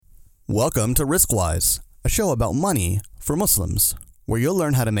Welcome to Riskwise, a show about money for Muslims, where you'll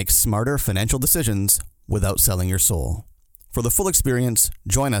learn how to make smarter financial decisions without selling your soul. For the full experience,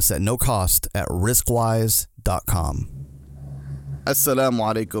 join us at no cost at riskwise.com. Assalamu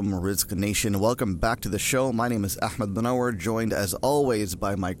alaikum, Rizq Nation. Welcome back to the show. My name is Ahmed Munawar, joined as always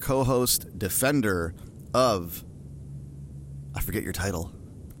by my co-host, defender of... I forget your title.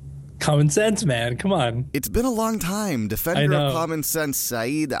 Common sense, man. Come on. It's been a long time. Defender of Common Sense,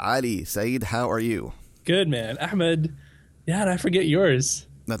 Saeed Ali. Saeed, how are you? Good, man. Ahmed, yeah, I forget yours.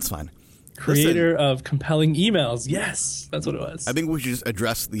 That's fine. Creator of compelling emails. Yes, that's what it was. I think we should just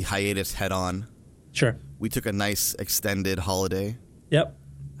address the hiatus head on. Sure. We took a nice extended holiday. Yep.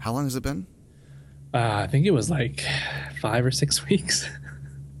 How long has it been? I think it was like 5 or 6 weeks.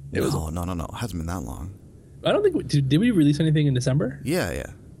 No. It hasn't been that long. I don't think did we release anything in December? Yeah.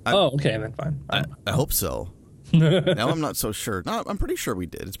 Okay, then fine. I hope so. Now I'm not so sure. No, I'm pretty sure we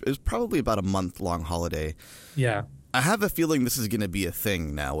did. It was probably about a month-long holiday. Yeah. I have a feeling this is going to be a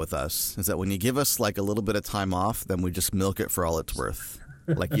thing now with us, is that when you give us like a little bit of time off, then we just milk it for all it's worth.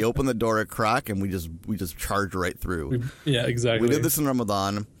 Like you open the door a crack and we just charge right through. Yeah, exactly. We did this in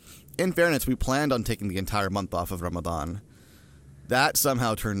Ramadan. In fairness, we planned on taking the entire month off of Ramadan. That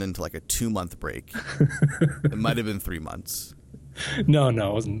somehow turned into like a 2-month break. It might have been 3 months. No, it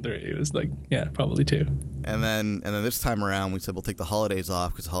wasn't 3. It was like, probably 2. And then this time around, we said we'll take the holidays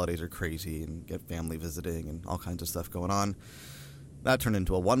off because holidays are crazy and get family visiting and all kinds of stuff going on. That turned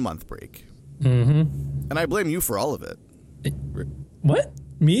into a 1-month break. Mm-hmm. And I blame you for all of it. What?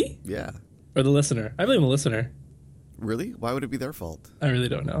 Me? Yeah. Or the listener? I blame the listener. Really? Why would it be their fault? I really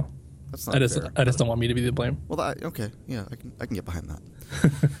don't know. That's not fair. I just don't want me to be the blame. Well, okay. Yeah, I can get behind that.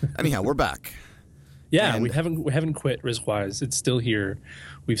 Anyhow, we're back. Yeah, we haven't quit Riskwise. It's still here.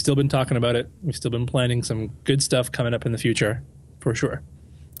 We've still been talking about it. We've still been planning some good stuff coming up in the future, for sure.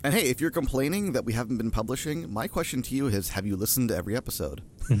 And hey, if you're complaining that we haven't been publishing, my question to you is, have you listened to every episode?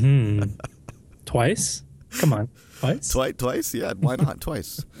 Mm-hmm. Twice? Come on. Twice? Twice? Yeah, why not?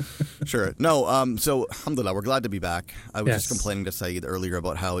 Twice. Sure. No, so, alhamdulillah, we're glad to be back. I was just complaining to Saeed earlier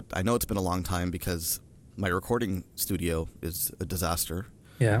about how I know it's been a long time because my recording studio is a disaster.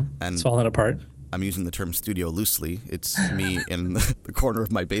 Yeah, and it's falling apart. I'm using the term studio loosely. It's me in the corner of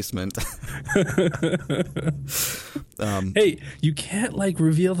my basement. Hey, you can't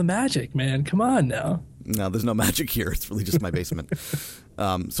reveal the magic, man. Come on now. No, there's no magic here. It's really just my basement.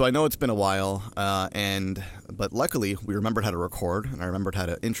 So I know it's been a while, but luckily we remembered how to record, and I remembered how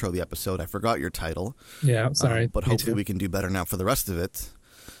to intro the episode. I forgot your title. Yeah, sorry. But hopefully we can do better now for the rest of it.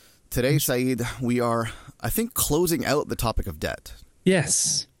 Today, Saeed, we are, I think, closing out the topic of debt.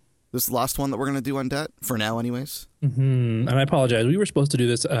 Yes. This is the last one that we're going to do on debt, for now anyways. Mm-hmm. And I apologize. We were supposed to do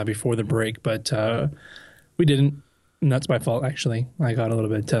this before the break, but we didn't. And that's my fault, actually. I got a little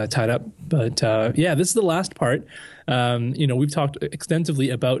bit tied up. But this is the last part. We've talked extensively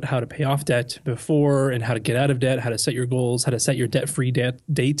about how to pay off debt before and how to get out of debt, how to set your goals, how to set your debt-free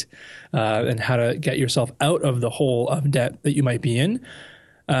date, and how to get yourself out of the hole of debt that you might be in.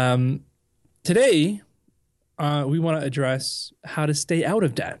 Today, we want to address how to stay out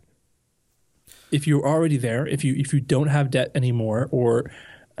of debt. If you're already there, if you don't have debt anymore, or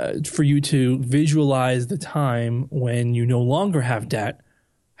for you to visualize the time when you no longer have debt,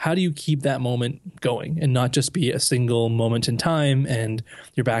 how do you keep that moment going and not just be a single moment in time and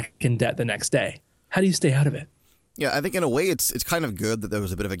you're back in debt the next day? How do you stay out of it? Yeah, I think in a way it's kind of good that there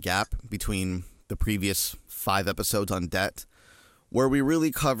was a bit of a gap between the previous 5 episodes on debt, where we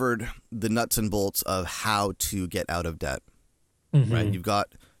really covered the nuts and bolts of how to get out of debt. Mm-hmm. Right?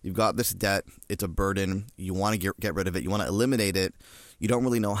 You've got this debt. It's a burden. You want to get rid of it. You want to eliminate it. You don't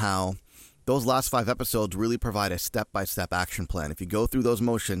really know how. Those last 5 episodes really provide a step-by-step action plan. If you go through those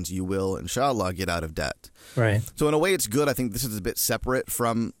motions, you will, inshallah, get out of debt. Right. So in a way, it's good. I think this is a bit separate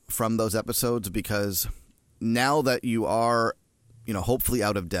from those episodes, because now that you are, hopefully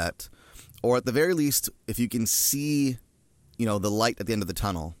out of debt, or at the very least, if you can see, the light at the end of the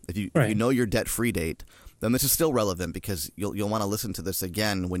tunnel, if you know your debt-free date, then this is still relevant, because you'll want to listen to this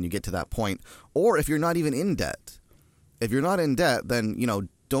again when you get to that point. Or if you're not even in debt. If you're not in debt, then,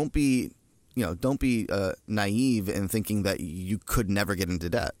 don't be naive in thinking that you could never get into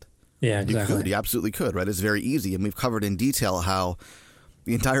debt. Yeah, exactly. You absolutely could, right? It's very easy. And we've covered in detail how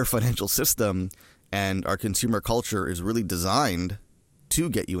the entire financial system and our consumer culture is really designed to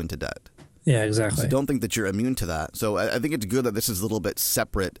get you into debt. Yeah, exactly. So don't think that you're immune to that. So I think it's good that this is a little bit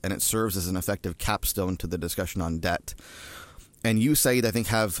separate, and it serves as an effective capstone to the discussion on debt. And you, Saeed, I think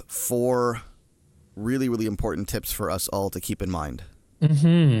have 4 really, really important tips for us all to keep in mind.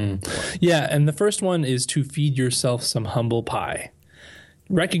 Mm-hmm. Yeah, and the first one is to feed yourself some humble pie.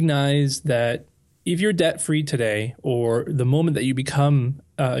 recognize that if you're debt free today, or the moment that you become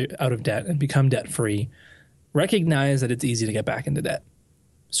out of debt and become debt free, recognize that it's easy to get back into debt.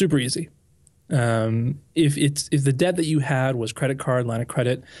 Super easy. If the debt that you had was credit card, line of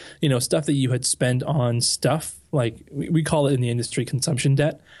credit, stuff that you had spent on stuff, like we call it in the industry consumption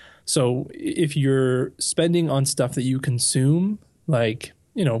debt. So if you're spending on stuff that you consume, like,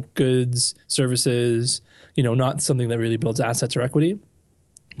 goods, services, not something that really builds assets or equity,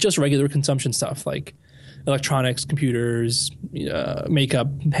 just regular consumption stuff like electronics, computers, makeup,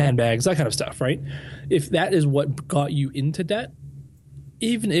 handbags, that kind of stuff, right? If that is what got you into debt,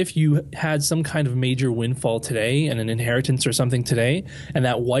 even if you had some kind of major windfall today and an inheritance or something today, and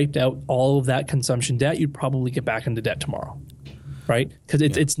that wiped out all of that consumption debt, you'd probably get back into debt tomorrow, right? Because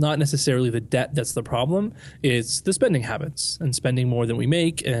it's not necessarily the debt that's the problem. It's the spending habits and spending more than we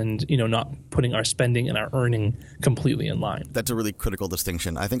make, and not putting our spending and our earning completely in line. That's a really critical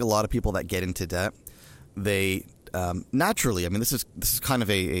distinction. I think a lot of people that get into debt, they naturally, this is kind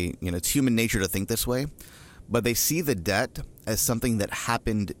of it's human nature to think this way, but they see the debt as something that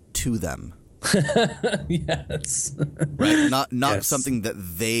happened to them. Yes. Right? Not Yes. something that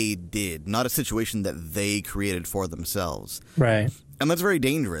they did, not a situation that they created for themselves. Right. And that's very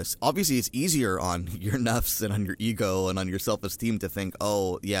dangerous. Obviously, it's easier on your nafs and on your ego and on your self-esteem to think,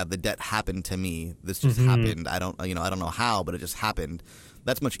 oh, yeah, the debt happened to me. This just happened. I don't know how, but it just happened.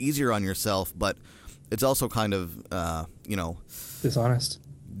 That's much easier on yourself, but it's also kind of,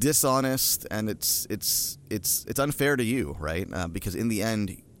 dishonest, and it's unfair to you, right? Because in the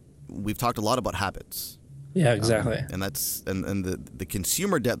end, we've talked a lot about habits. Yeah, exactly. And that's and the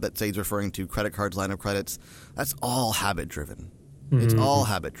consumer debt that Said's referring to, credit cards, line of credits, that's all habit driven. It's all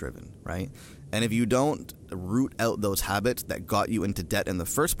habit driven, right? And if you don't root out those habits that got you into debt in the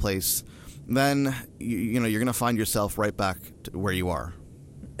first place, then you're going to find yourself right back to where you are.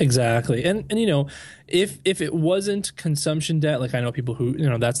 Exactly. And if it wasn't consumption debt, like I know people who,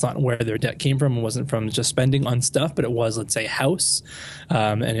 that's not where their debt came from. It wasn't from just spending on stuff, but it was, let's say, house.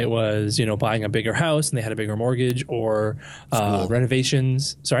 And it was, buying a bigger house and they had a bigger mortgage, or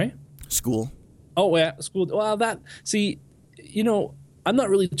renovations. Sorry? School. Oh, yeah. School. Well, I'm not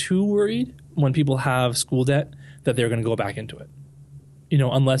really too worried when people have school debt that they're going to go back into it.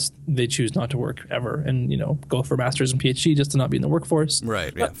 Unless they choose not to work ever and, go for a master's and PhD just to not be in the workforce.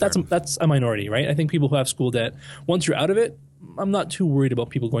 Right. Yeah, that's a minority, right? I think people who have school debt, once you're out of it, I'm not too worried about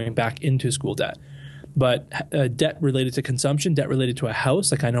people going back into school debt. But debt related to consumption, debt related to a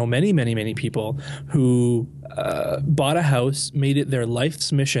house, like I know many, many, many people who bought a house, made it their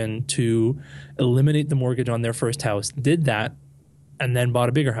life's mission to eliminate the mortgage on their first house, did that, and then bought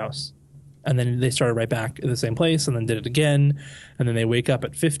a bigger house. And then they started right back at the same place and then did it again. And then they wake up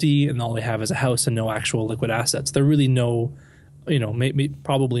at 50 and all they have is a house and no actual liquid assets. They're really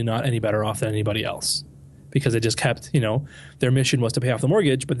probably not any better off than anybody else, because they just kept, their mission was to pay off the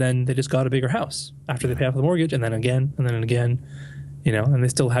mortgage, but then they just got a bigger house after they pay off the mortgage, and then again, and then again, and they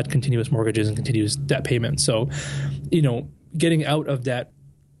still had continuous mortgages and continuous debt payments. So, getting out of debt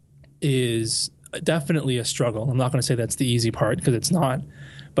is definitely a struggle. I'm not going to say that's the easy part, because it's not.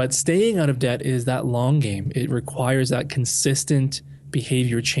 But staying out of debt is that long game. It requires that consistent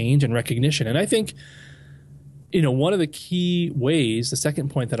behavior change and recognition. And I think, one of the key ways, the second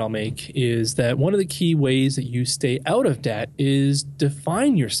point that I'll make is that one of the key ways that you stay out of debt is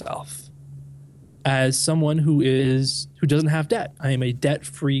define yourself as someone who doesn't have debt. I am a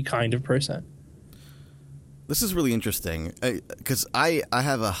debt-free kind of person. This is really interesting, because I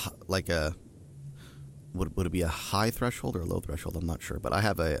have would it be a high threshold or a low threshold? I'm not sure, but I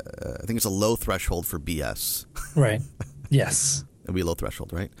have I think it's a low threshold for BS. Right. Yes. It'd be a low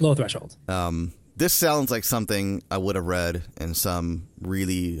threshold, right? Low threshold. This sounds like something I would have read in some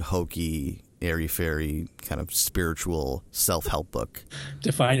really hokey, airy-fairy kind of spiritual self-help book.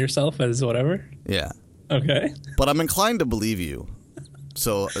 Define yourself as whatever? Yeah. Okay. But I'm inclined to believe you.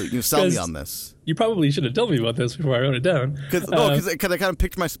 So sell me on this. You probably should have told me about this before I wrote it down. Because I kind of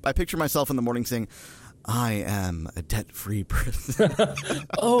picture myself in the morning saying, I am a debt-free person.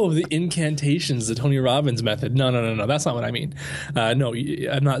 Oh, the incantations, the Tony Robbins method. No. That's not what I mean. No,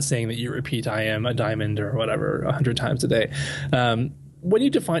 I'm not saying that you repeat "I am a diamond" or whatever 100 times a day. When you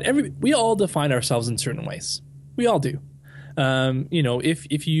define we all define ourselves in certain ways. We all do.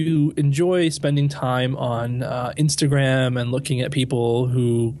 If you enjoy spending time on Instagram and looking at people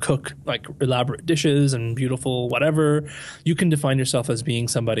who cook like elaborate dishes and beautiful whatever, you can define yourself as being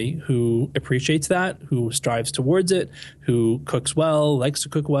somebody who appreciates that, who strives towards it, who cooks well, likes to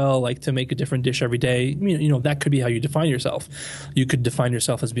cook well, like to make a different dish every day. That could be how you define yourself. You could define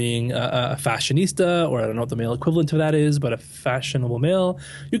yourself as being a fashionista, or I don't know what the male equivalent to that is, but a fashionable male.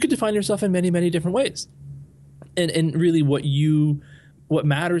 You could define yourself in many, many different ways. And really what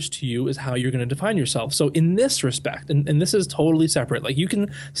matters to you is how you're going to define yourself. So in this respect, and this is totally separate, like you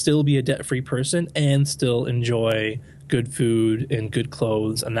can still be a debt-free person and still enjoy good food and good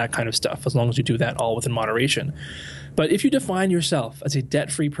clothes and that kind of stuff, as long as you do that all within moderation. But if you define yourself as a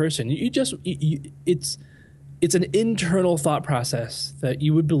debt-free person, it's an internal thought process that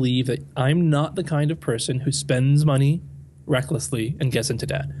you would believe that I'm not the kind of person who spends money recklessly and gets into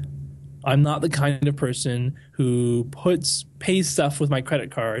debt. I'm not the kind of person who pays stuff with my credit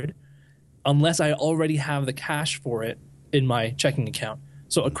card unless I already have the cash for it in my checking account.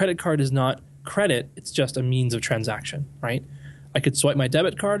 So a credit card is not credit, it's just a means of transaction, right? I could swipe my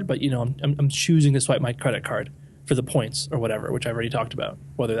debit card, but I'm choosing to swipe my credit card for the points or whatever, which I've already talked about,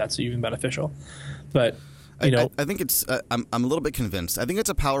 whether that's even beneficial. But I think it's I'm a little bit convinced. I think it's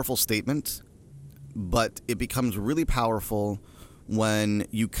a powerful statement, but it becomes really powerful when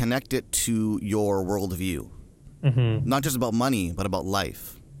you connect it to your worldview. Mm-hmm. Not just about money, but about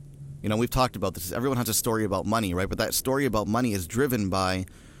life. We've talked about this. Everyone has a story about money, right? But that story about money is driven by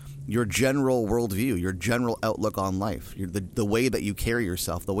your general worldview, your general outlook on life, the way that you carry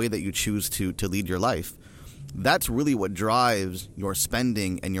yourself, the way that you choose to lead your life. That's really what drives your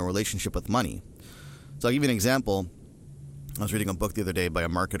spending and your relationship with money. So I'll give you an example. I was reading a book the other day by a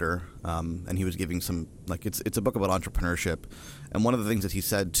marketer, and he was giving some, like, it's a book about entrepreneurship. And one of the things that he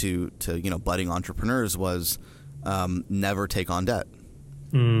said to budding entrepreneurs was never take on debt.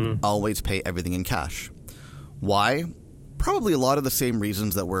 Always pay everything in cash. Why? Probably a lot of the same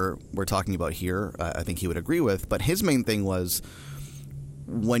reasons that we're talking about here. I think he would agree with. But his main thing was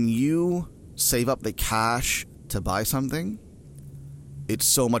when you save up the cash to buy something, it's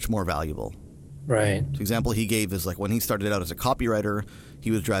so much more valuable. Right. The example he gave is like when he started out as a copywriter,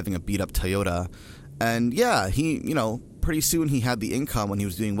 he was driving a beat-up Toyota. And yeah, pretty soon he had the income. When he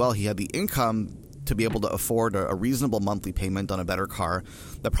was doing well, he had the income to be able to afford a reasonable monthly payment on a better car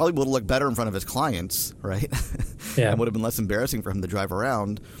that probably would have looked better in front of his clients, right? Yeah. And would have been less embarrassing for him to drive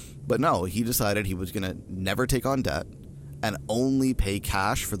around. But no, he decided he was going to never take on debt and only pay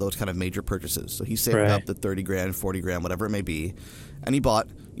cash for those kind of major purchases. So he saved up the 30 grand, 40 grand, whatever it may be, and he bought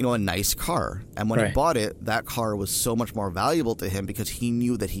a nice car. And when he bought it, that car was so much more valuable to him because he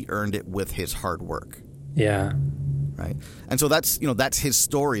knew that he earned it with his hard work. Yeah. Right. And so that's his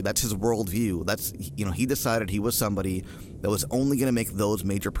story. That's his worldview. That's, he decided he was somebody that was only going to make those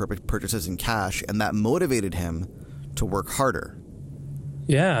major purchases in cash, and that motivated him to work harder.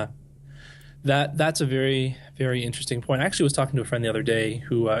 Yeah. That's a very, very interesting point. I actually was talking to a friend the other day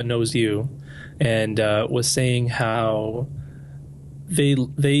who knows you, and was saying how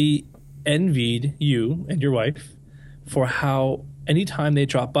they envied you and your wife for how anytime they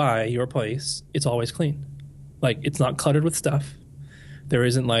drop by your place, it's always clean. Like, it's not cluttered with stuff. There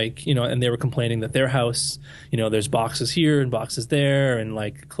isn't and they were complaining that their house, there's boxes here and boxes there and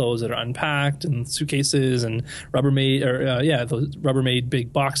like clothes that are unpacked and suitcases and those Rubbermaid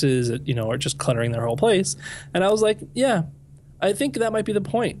big boxes that, are just cluttering their whole place. And I was like, yeah, I think that might be the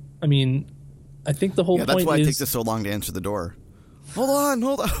point. I mean, I think the whole point is... that's why it takes us so long to answer the door. Hold on.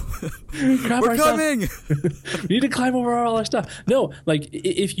 We're coming. We need to climb over all our stuff. No, like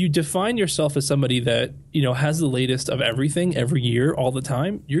if you define yourself as somebody that, has the latest of everything every year, all the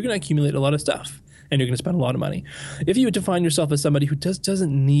time, you're going to accumulate a lot of stuff and you're going to spend a lot of money. If you define yourself as somebody who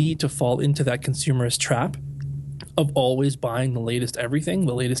doesn't need to fall into that consumerist trap of always buying the latest everything,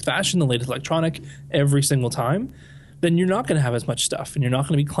 the latest fashion, the latest electronic every single time, then you're not going to have as much stuff, and you're not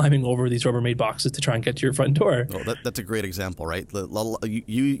going to be climbing over these Rubbermaid boxes to try and get to your front door. Well, that's a great example, right? You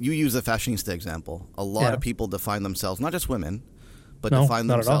use the fashionista example. A lot of people define themselves, not just women, but define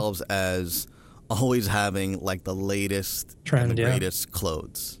themselves as always having like the latest trend, and the greatest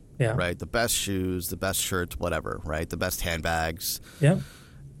clothes, right? The best shoes, the best shirts, whatever, right? The best handbags. Yeah.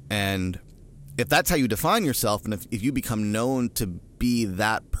 And if that's how you define yourself, and if you become known to be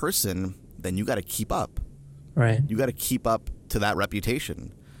that person, then you got to keep up. Right. You got to keep up to that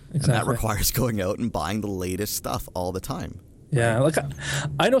reputation. Exactly. And that requires going out and buying the latest stuff all the time. Yeah, like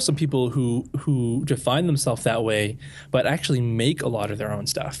I know some people who define themselves that way, but actually make a lot of their own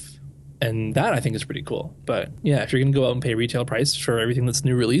stuff. And that I think is pretty cool. But yeah, if you're going to go out and pay retail price for everything that's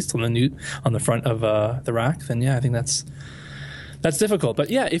new released on the front of the rack, then yeah, I think that's That's difficult. But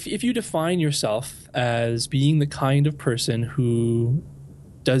yeah, if you define yourself as being the kind of person who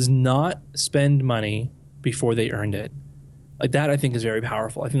does not spend money before they earned it, like that I think is very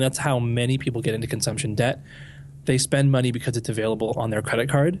powerful. I think that's how many people get into consumption debt. They spend money because it's available on their credit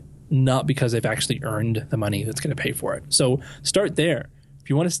card, not because they've actually earned the money that's going to pay for it. So start there. If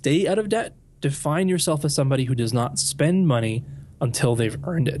you want to stay out of debt, define yourself as somebody who does not spend money until they've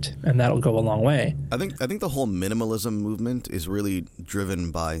earned it, and that'll go a long way. I think the whole minimalism movement is really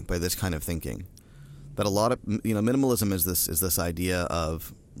driven by this kind of thinking. That a lot of minimalism is this idea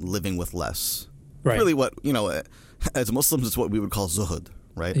of living with less. Right. Really, what as Muslims, it's what we would call zuhud,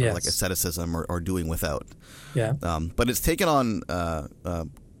 right? Yes. Or like asceticism or doing without. Yeah. But it's taken on.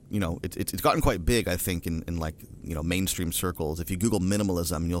 It's gotten quite big, I think, in mainstream circles. If you Google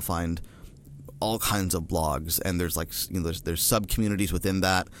minimalism, you'll find all kinds of blogs, and there's there's sub communities within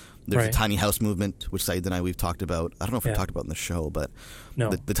that. There's Right. the tiny house movement, which Saeed and I we've talked about. I don't know if we talked about in the show, but No.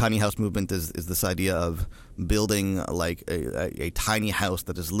 the tiny house movement is this idea of building like a tiny house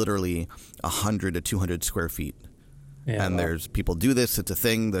that is literally 100 to 200 square feet. Yeah, And there's people do this. It's a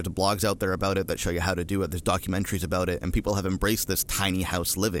thing. There's blogs out there about it that show you how to do it. There's documentaries about it, and people have embraced this tiny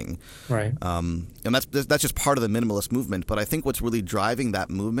house living. right. And that's just part of the minimalist movement. But I think what's really driving that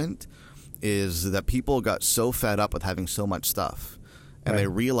movement is that people got so fed up with having so much stuff, and they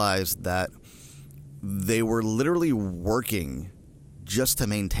Right. realized that they were literally working just to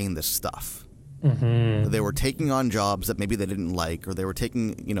maintain this stuff. Mm-hmm. They were taking on jobs that maybe they didn't like, or they were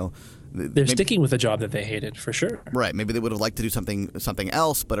taking, They're sticking with a job that they hated, for sure. Right. Maybe they would have liked to do something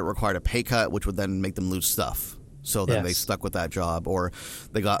else, but it required a pay cut, which would then make them lose stuff. So then they Yes. stuck with that job, or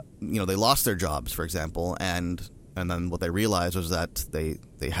they got they lost their jobs, for example, and then what they realized was that they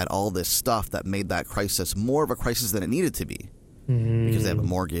had all this stuff that made that crisis more of a crisis than it needed to be, because they have a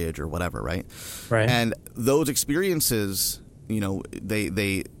mortgage or whatever, right? Right. And those experiences,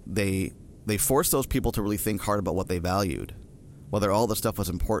 they forced those people to really think hard about what they valued, whether all the stuff was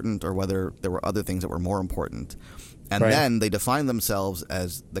important or whether there were other things that were more important. And Right. then they defined themselves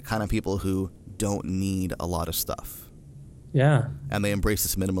as the kind of people who don't need a lot of stuff. Yeah. And they embrace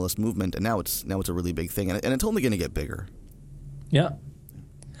this minimalist movement, and now it's a really big thing, and it's only going to get bigger. Yeah.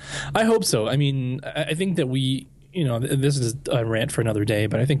 I hope so. I mean, I think that this is a rant for another day,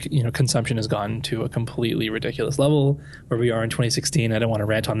 but I think, consumption has gone to a completely ridiculous level where we are in 2016. I don't want to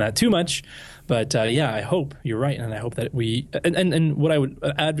rant on that too much, but yeah, I hope you're right. And I hope that and what I would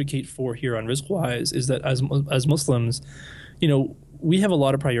advocate for here on RizqWise is that as Muslims, we have a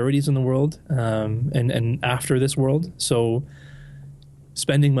lot of priorities in the world, and after this world. So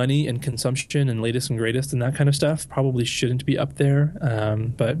spending money and consumption and latest and greatest and that kind of stuff probably shouldn't be up there.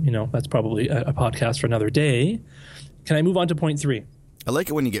 But that's probably a podcast for another day. Can I move on to point 3? I like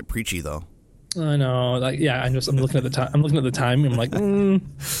it when you get preachy, though. I know, I'm looking at the time. I'm like,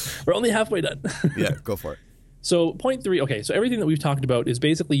 we're only halfway done. Yeah, go for it. So point 3, okay, so everything that we've talked about is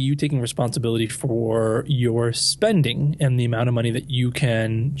basically you taking responsibility for your spending and the amount of money that you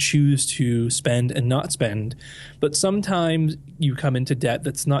can choose to spend and not spend. But sometimes you come into debt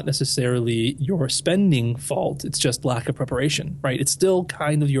that's not necessarily your spending fault. It's just lack of preparation, right? It's still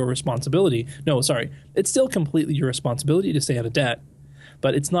kind of your responsibility. No, sorry. It's still completely your responsibility to stay out of debt.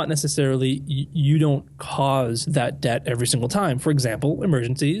 But it's not necessarily, you don't cause that debt every single time. For example,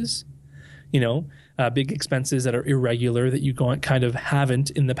 emergencies, big expenses that are irregular that you kind of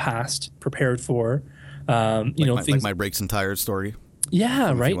haven't in the past prepared for. Things like my brakes and tires story. Yeah,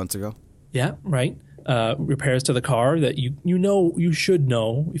 from a right. few months ago. Yeah, right. Repairs to the car that you should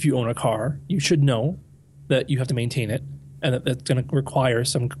know if you own a car. You should know that you have to maintain it, and that's going to require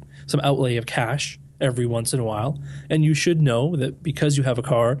some outlay of cash every once in a while. And you should know that because you have a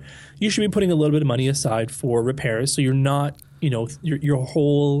car, you should be putting a little bit of money aside for repairs, so you're not, your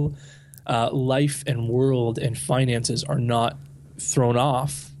whole life and world and finances are not thrown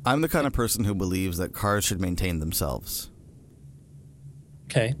off. I'm the kind of person who believes that cars should maintain themselves.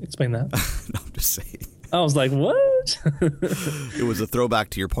 Okay, explain that. No, I'm just saying. I was like, what? It was a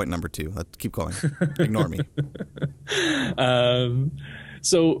throwback to your point number 2. Let's keep going. Ignore me.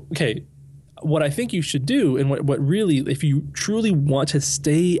 So, okay, what I think you should do, and what really, if you truly want to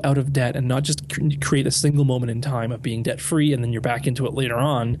stay out of debt and not just create a single moment in time of being debt free and then you're back into it later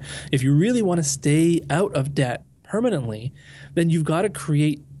on, if you really want to stay out of debt permanently, then you've got to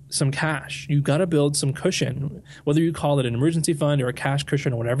create some cash. You've got to build some cushion, whether you call it an emergency fund or a cash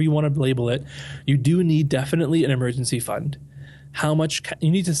cushion or whatever you want to label it. You do need definitely an emergency fund. How much you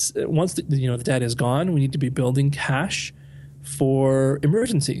need to, once the debt is gone, we need to be building cash for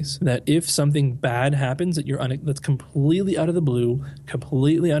emergencies, that if something bad happens that's completely out of the blue,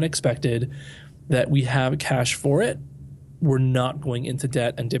 completely unexpected, that we have cash for it. we're not going into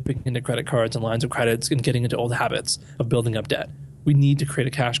debt and dipping into credit cards and lines of credits and getting into old habits of building up debt. We need to create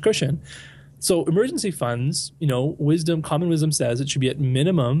a cash cushion. So emergency funds, common wisdom says it should be at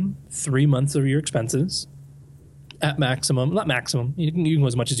minimum 3 months of your expenses. At maximum, not maximum, you can go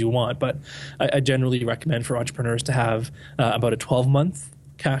as much as you want, but I generally recommend for entrepreneurs to have about a 12-month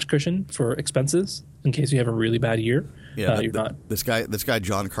cash cushion for expenses in case you have a really bad year. Yeah, this guy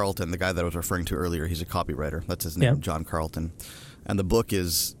John Carlton, the guy that I was referring to earlier, he's a copywriter. That's his name, John Carlton. And the book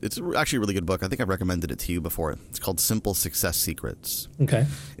it's actually a really good book. I think I've recommended it to you before. It's called Simple Success Secrets. Okay.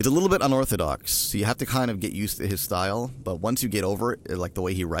 It's a little bit unorthodox, so you have to kind of get used to his style. But once you get over it, like the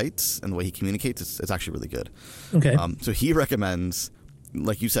way he writes and the way he communicates, it's actually really good. Okay. So he recommends,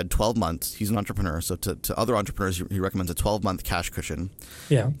 like you said, 12 months. He's an entrepreneur. So to other entrepreneurs, he recommends a 12-month cash cushion.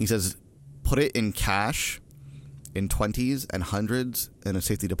 Yeah. He says, put it in cash, in 20s and hundreds, in a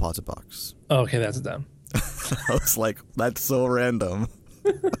safety deposit box. Oh, okay, that's dumb. I was like, that's so random.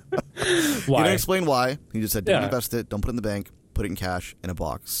 Why? He didn't explain why. He just said, don't invest it, don't put it in the bank, put it in cash in a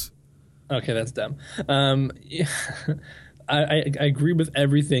box. Okay, that's dumb. I agree with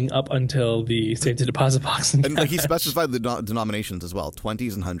everything up until the safety deposit box. And like he specified the denominations as well,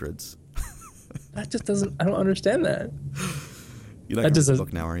 20s and hundreds. That just doesn't, I don't understand that. You're not going to read the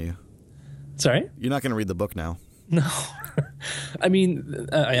book now, are you? Sorry? You're not going to read the book now. No. I mean,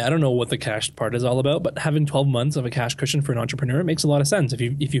 I don't know what the cash part is all about, but having 12 months of a cash cushion for an entrepreneur makes a lot of sense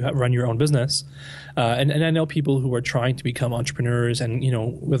if you run your own business. And I know people who are trying to become entrepreneurs and,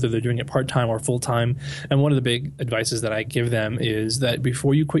 whether they're doing it part-time or full-time. And one of the big advices that I give them is that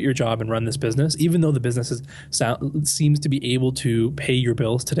before you quit your job and run this business, even though the business seems to be able to pay your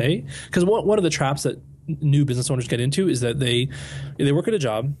bills today, because one of the traps that new business owners get into is that they work at a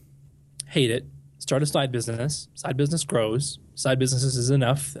job, hate it, start a side business grows, side businesses is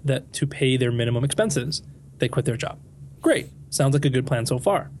enough that to pay their minimum expenses. They quit their job. Great. Sounds like a good plan so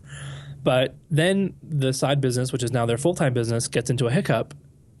far. But then the side business, which is now their full-time business, gets into a hiccup.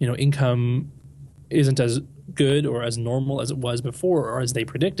 Income isn't as good or as normal as it was before or as they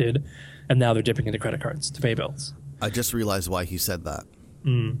predicted, and now they're dipping into credit cards to pay bills. I just realized why he said that.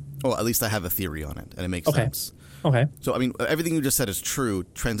 Well, at least I have a theory on it, and it makes sense. Okay. So, I mean, everything you just said is true.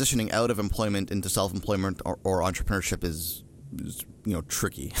 Transitioning out of employment into self-employment or entrepreneurship is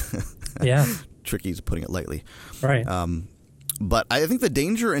tricky. Yeah. Tricky is putting it lightly. Right. But I think the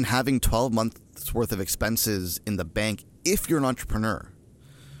danger in having 12 months worth of expenses in the bank, if you're an entrepreneur,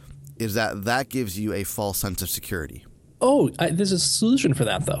 is that gives you a false sense of security. Oh, there's a solution for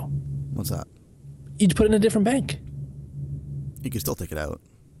that, though. What's that? You put it in a different bank. You can still take it out.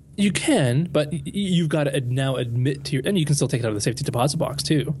 You can, but you've got to now admit to and you can still take it out of the safety deposit box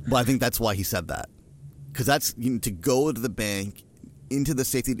too. Well, I think that's why he said that, because that's to go to the bank, into the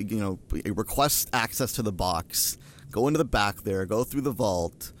safety, request access to the box, go into the back there, go through the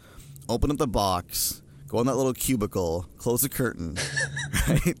vault, open up the box, go in that little cubicle, close the curtain,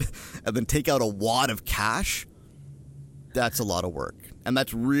 right, and then take out a wad of cash. That's a lot of work, and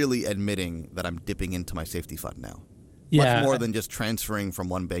that's really admitting that I'm dipping into my safety fund now. Yeah, much more than just transferring from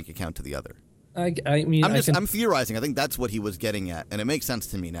one bank account to the other. I mean, I'm theorizing. I think that's what he was getting at, and it makes sense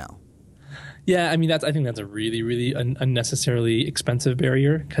to me now. Yeah, I mean, I think that's a really, really unnecessarily expensive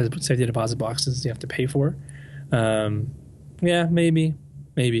barrier because safety deposit boxes you have to pay for. Yeah, maybe.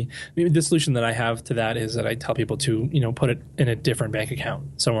 The solution that I have to that is that I tell people to, put it in a different bank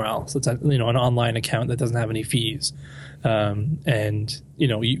account somewhere else. It's an online account that doesn't have any fees, and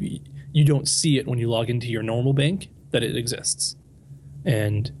you don't see it when you log into your normal bank that it exists.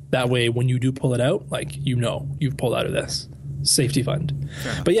 And that way, when you do pull it out, you've pulled out of this safety fund.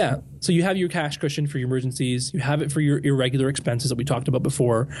 But yeah, so you have your cash cushion for your emergencies. You have it for your irregular expenses that we talked about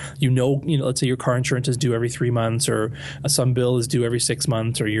before. Let's say your car insurance is due every 3 months, or some bill is due every 6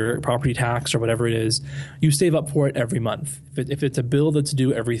 months, or your property tax, or whatever it is. You save up for it every month. If it's a bill that's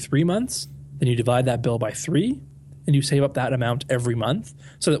due every 3 months, then you divide that bill by 3, and you save up that amount every month,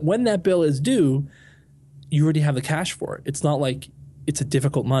 so that when that bill is due, you already have the cash for it. It's not like it's a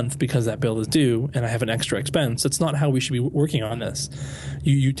difficult month because that bill is due and I have an extra expense. That's not how we should be working on this.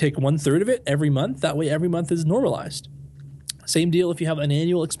 You take 1/3 of it every month. That way every month is normalized. Same deal if you have an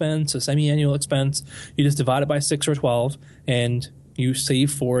annual expense, a semi-annual expense. You just divide it by 6 or 12 and you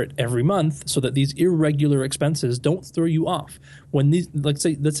save for it every month so that these irregular expenses don't throw you off. When these, let's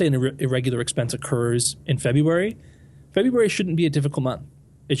say an irregular expense occurs in February shouldn't be a difficult month.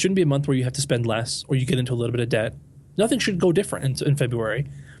 It shouldn't be a month where you have to spend less or you get into a little bit of debt. Nothing should go different in February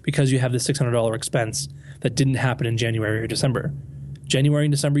because you have this $600 expense that didn't happen in January or December. January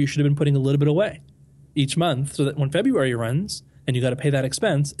and December, you should have been putting a little bit away each month so that when February runs, and you got to pay that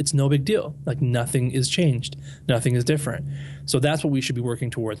expense, it's no big deal. Like nothing is changed. Nothing is different. So that's what we should be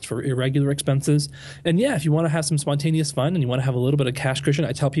working towards for irregular expenses. And yeah, if you want to have some spontaneous fun and you want to have a little bit of cash cushion,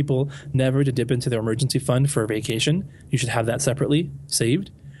 I tell people never to dip into their emergency fund for a vacation. You should have that separately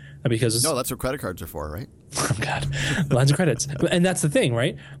saved because No, that's what credit cards are for, right? oh God, lines of credits. And that's the thing,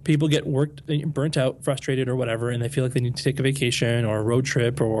 right? People get burnt out, frustrated or whatever, and they feel like they need to take a vacation or a road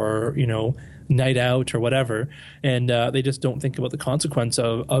trip or, night out or whatever. And they just don't think about the consequence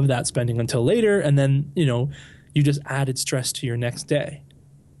of that spending until later. And then, you just added stress to your next day,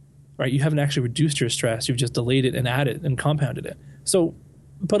 right? You haven't actually reduced your stress. You've just delayed it and added and compounded it. So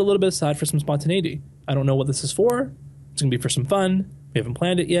put a little bit aside for some spontaneity. I don't know what this is for. It's going to be for some fun. We haven't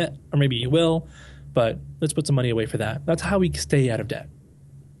planned it yet, or maybe you will. But let's put some money away for that. That's how we stay out of debt.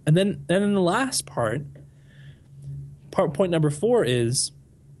 And then in the last point number 4 is,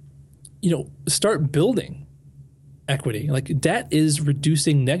 start building equity. Like debt is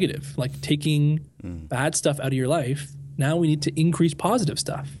reducing negative, like taking bad stuff out of your life. Now we need to increase positive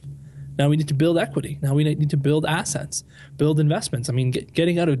stuff. Now we need to build equity. Now we need to build assets, build investments. I mean,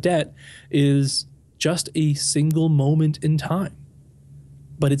 getting out of debt is just a single moment in time.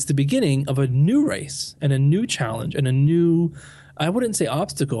 But it's the beginning of a new race and a new challenge and a new, I wouldn't say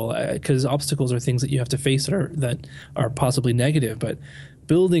obstacle, because obstacles are things that you have to face that are possibly negative. But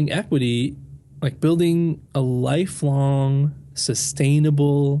building equity, like building a lifelong,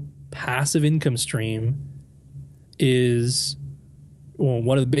 sustainable, passive income stream is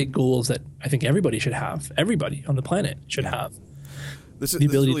one of the big goals that I think everybody should have. Everybody on the planet should have. This is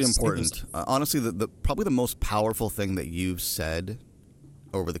really important. Honestly, probably the most powerful thing that you've said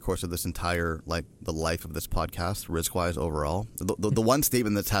over the course of this entire, the life of this podcast, Rizkwise overall, the one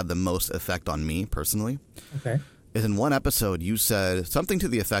statement that's had the most effect on me personally, is in one episode you said something to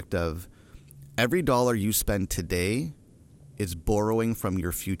the effect of, every dollar you spend today is borrowing from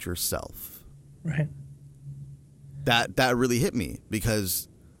your future self. Right. That really hit me, because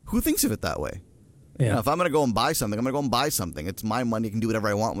who thinks of it that way? Yeah. If I'm going to go and buy something, I'm going to go and buy something. It's my money. I can do whatever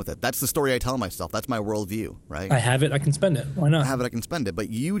I want with it. That's the story I tell myself. That's my worldview, right? I have it. I can spend it. Why not? I have it. I can spend it. But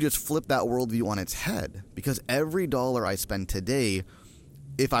you just flip that worldview on its head, because every dollar I spend today,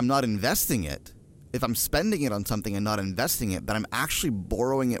 if I'm not investing it, if I'm spending it on something and not investing it, then I'm actually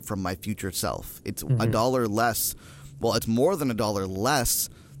borrowing it from my future self. It's a dollar less. Well, it's more than a dollar less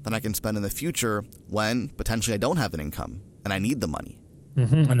than I can spend in the future when potentially I don't have an income and I need the money.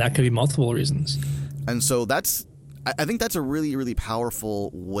 And that could be multiple reasons. And so I think that's a really, really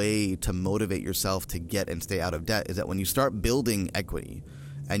powerful way to motivate yourself to get and stay out of debt, is that when you start building equity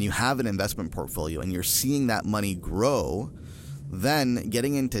and you have an investment portfolio and you're seeing that money grow, then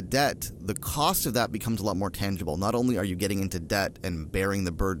getting into debt, the cost of that becomes a lot more tangible. Not only are you getting into debt and bearing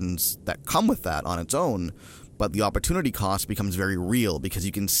the burdens that come with that on its own, but the opportunity cost becomes very real, because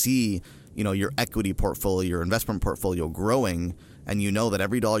you can see, your equity portfolio, your investment portfolio growing, and you know that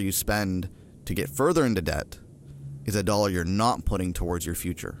every dollar you spend to get further into debt is a dollar you're not putting towards your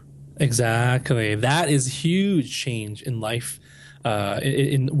future. Exactly. That is huge change in life,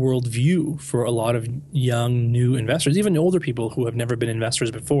 in worldview for a lot of young, new investors, even older people who have never been investors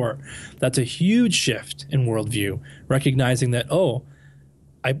before. That's a huge shift in worldview, recognizing that,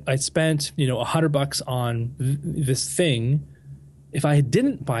 I spent, $100 on this thing. If I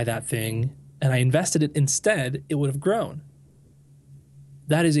didn't buy that thing and I invested it instead, it would have grown.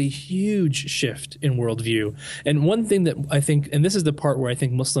 That is a huge shift in worldview. And one thing that I think, and this is the part where I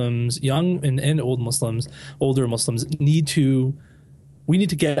think Muslims, young and older Muslims, we need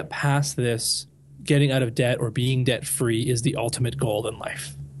to get past this. Getting out of debt or being debt free is the ultimate goal in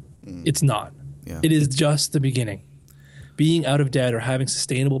life. It's not. Yeah. It is just the beginning. Being out of debt or having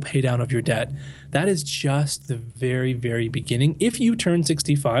sustainable pay down of your debt, that is just the very, very beginning. If you turn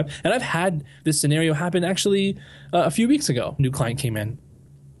 65, and I've had this scenario happen actually a few weeks ago, new client came in.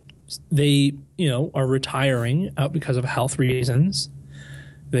 They, are retiring out because of health reasons.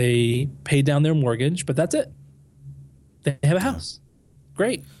 They paid down their mortgage, but that's it. They have a house.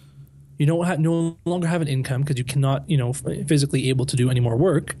 Great. You don't no longer have an income because you cannot, physically able to do any more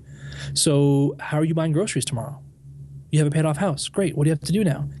work. So how are you buying groceries tomorrow? You have a paid off house. Great. What do you have to do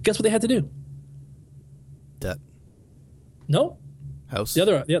now? Guess what they had to do? Debt. No. House. The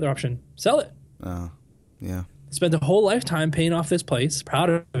other option. Sell it. Yeah. Spend a whole lifetime paying off this place, proud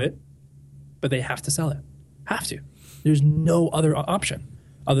of it, but they have to sell it. Have to. There's no other option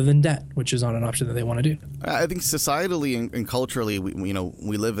other than debt, which is not an option that they want to do. I think societally and culturally,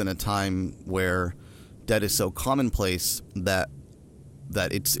 we live in a time where debt is so commonplace that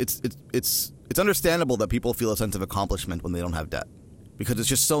it's understandable that people feel a sense of accomplishment when they don't have debt, because it's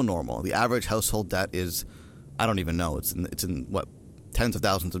just so normal. The average household debt is I don't even know. It's in what, tens of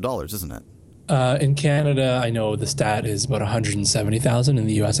thousands of dollars, isn't it? In Canada, I know the stat is about 170,000. In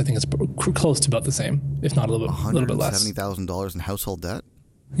the U.S., I think it's close to about the same, if not a little bit less. $170,000 in household debt.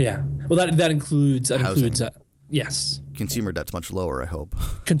 Yeah. Well, that includes yes. Consumer debt's much lower, I hope.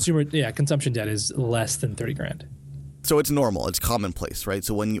 Consumption debt is less than 30 grand. So it's normal. It's commonplace, right?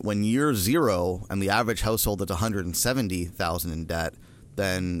 So when you're zero and the average household is 170,000 in debt,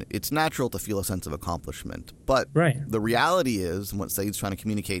 then it's natural to feel a sense of accomplishment. But the reality is, and what Saeed's trying to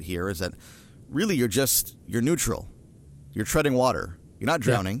communicate here, is that really you're neutral. You're treading water. You're not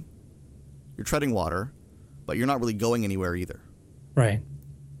drowning. Yeah. You're treading water, but you're not really going anywhere either. Right.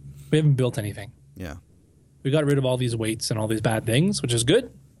 We haven't built anything. Yeah. We got rid of all these weights and all these bad things, which is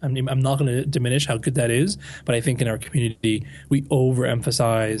good. I mean, I'm not going to diminish how good that is, but I think in our community, we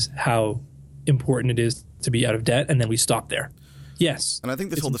overemphasize how important it is to be out of debt, and then we stop there. Yes. And I think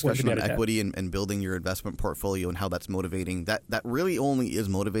this whole discussion on equity and building your investment portfolio and how that's motivating, that really only is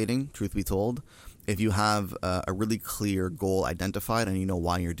motivating, truth be told, if you have a really clear goal identified and you know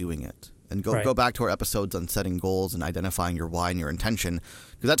why you're doing it. And go back to our episodes on setting goals and identifying your why and your intention,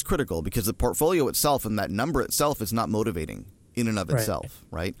 because that's critical, because the portfolio itself and that number itself is not motivating in and of itself,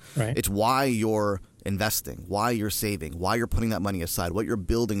 right? It's why you're investing, why you're saving, why you're putting that money aside, what you're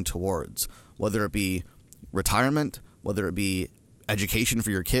building towards, whether it be retirement, whether it be education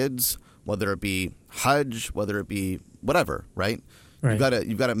for your kids, whether it be Hajj, whether it be whatever, right? You've got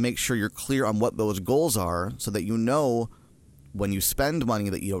to make sure you're clear on what those goals are, so that you know when you spend money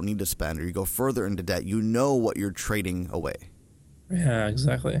that you don't need to spend, or you go further into debt, you know what you're trading away. Yeah,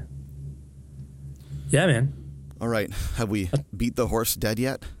 exactly. Yeah, man. All right. Have we beat the horse dead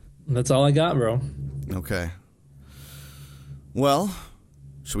yet? That's all I got, bro. Okay. Well,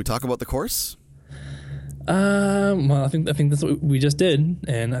 should we talk about the course? Well, I think that's what we just did,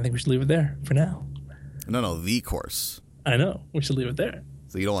 and I think we should leave it there for now. No, the course. I know. We should leave it there.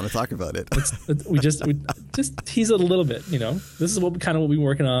 So you don't want to talk about it? we just tease it a little bit. You know, this is what we've been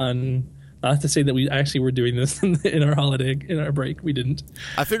working on. Not to say that we actually were doing this in our break. We didn't.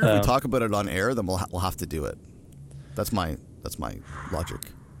 I figure if we talk about it on air, then we'll have to do it. That's my logic.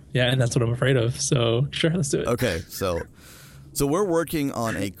 Yeah, and that's what I'm afraid of. So sure, let's do it. Okay, so we're working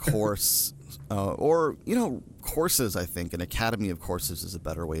on a course, or courses. I think an academy of courses is a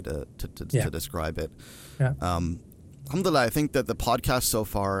better way to describe it. Yeah. Alhamdulillah, I think that the podcast so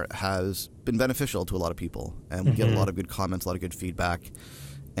far has been beneficial to a lot of people, and we get a lot of good comments, a lot of good feedback,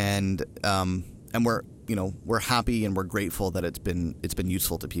 and we're happy and we're grateful that it's been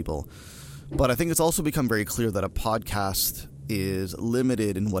useful to people. But I think it's also become very clear that a podcast is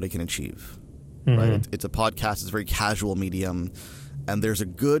limited in what it can achieve. Right? It's a podcast, it's a very casual medium, and there's a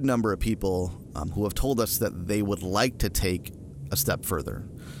good number of people who have told us that they would like to take a step further.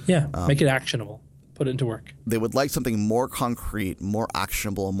 Yeah, make it actionable. Put it into work. They would like something more concrete, more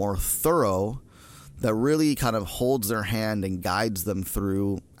actionable, more thorough, that really kind of holds their hand and guides them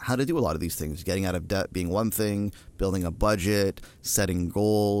through how to do a lot of these things. Getting out of debt being one thing, building a budget, setting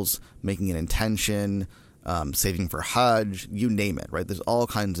goals, making an intention, saving for Hajj, you name it, right? There's all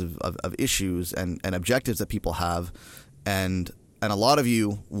kinds of issues and objectives that people have, and a lot of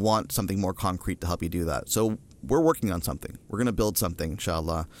you want something more concrete to help you do that. So we're working on something. We're going to build something,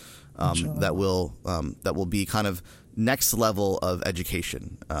 inshallah. That will be kind of next level of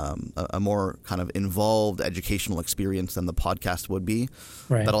education, a more kind of involved educational experience than the podcast would be.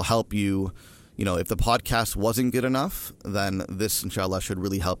 Right. That'll help you. If the podcast wasn't good enough, then this, inshallah, should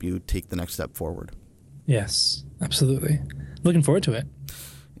really help you take the next step forward. Yes, absolutely. Looking forward to it.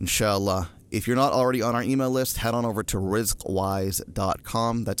 Inshallah. If you're not already on our email list, head on over to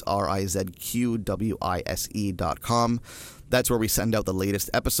rizqwise.com. That's RIZQWISE.com. That's where we send out the latest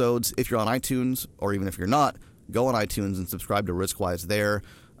episodes. If you're on iTunes, or even if you're not, go on iTunes and subscribe to RizqWise there.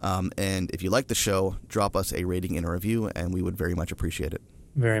 And if you like the show, drop us a rating and a review, and we would very much appreciate it.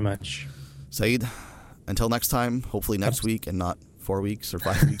 Very much. Saeed, until next time, hopefully next week and not 4 weeks or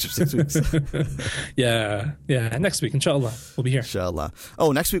 5 weeks or 6 weeks. Yeah. Next week, inshallah, we'll be here. Inshallah.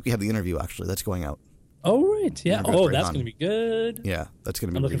 Oh, next week we have the interview, actually. That's going out. Oh, right. Yeah. Oh, that's going to be good. Yeah, that's going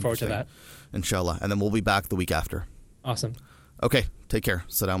to be I'm looking forward to that. Inshallah. And then we'll be back the week after. Awesome. Okay. Take care.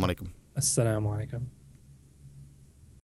 Assalamu alaikum. Assalamu alaikum.